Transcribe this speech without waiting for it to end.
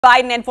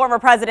Biden and former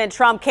President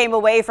Trump came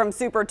away from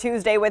Super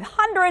Tuesday with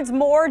hundreds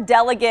more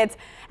delegates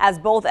as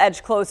both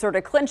edged closer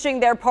to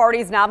clinching their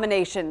party's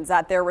nominations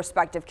at their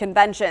respective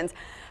conventions.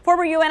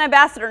 Former UN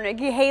Ambassador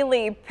Nikki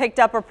Haley picked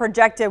up a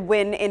projected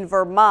win in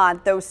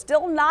Vermont, though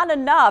still not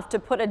enough to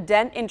put a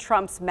dent in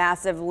Trump's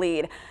massive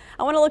lead.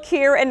 I want to look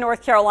here in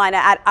North Carolina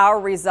at our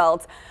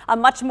results. A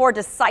much more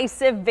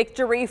decisive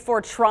victory for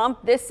Trump.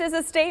 This is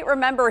a state,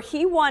 remember,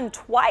 he won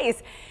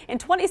twice in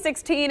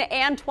 2016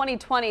 and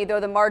 2020, though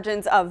the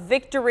margins of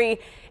victory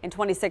in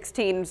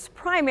 2016's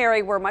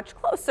primary were much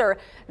closer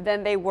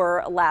than they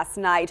were last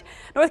night.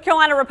 North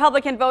Carolina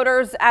Republican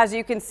voters, as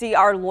you can see,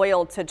 are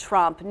loyal to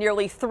Trump.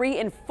 Nearly 3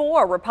 in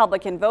 4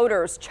 Republican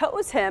voters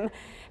chose him.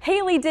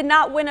 Haley did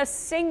not win a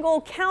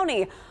single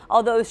county,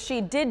 although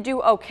she did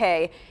do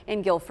okay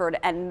in Guilford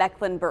and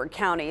Mecklenburg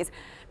counties.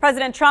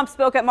 President Trump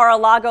spoke at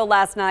Mar-a-Lago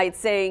last night,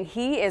 saying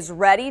he is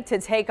ready to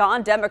take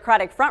on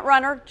Democratic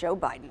frontrunner Joe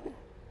Biden.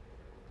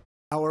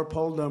 Our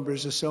poll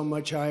numbers are so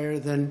much higher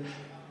than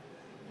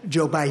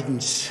Joe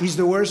Biden's. He's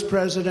the worst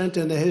president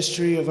in the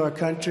history of our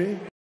country.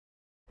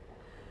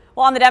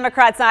 Well, on the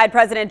Democrat side,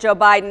 President Joe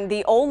Biden,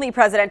 the only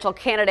presidential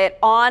candidate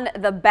on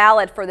the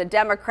ballot for the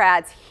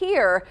Democrats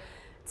here,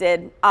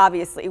 did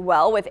obviously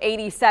well with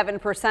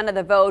 87% of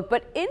the vote.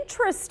 But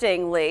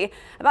interestingly,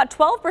 about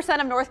 12%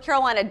 of North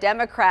Carolina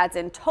Democrats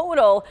in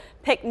total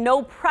picked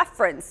no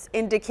preference,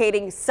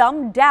 indicating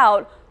some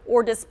doubt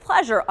or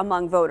displeasure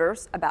among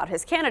voters about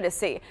his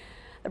candidacy.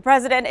 The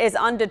president is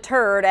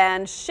undeterred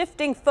and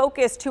shifting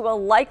focus to a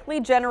likely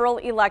general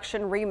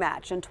election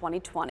rematch in 2020.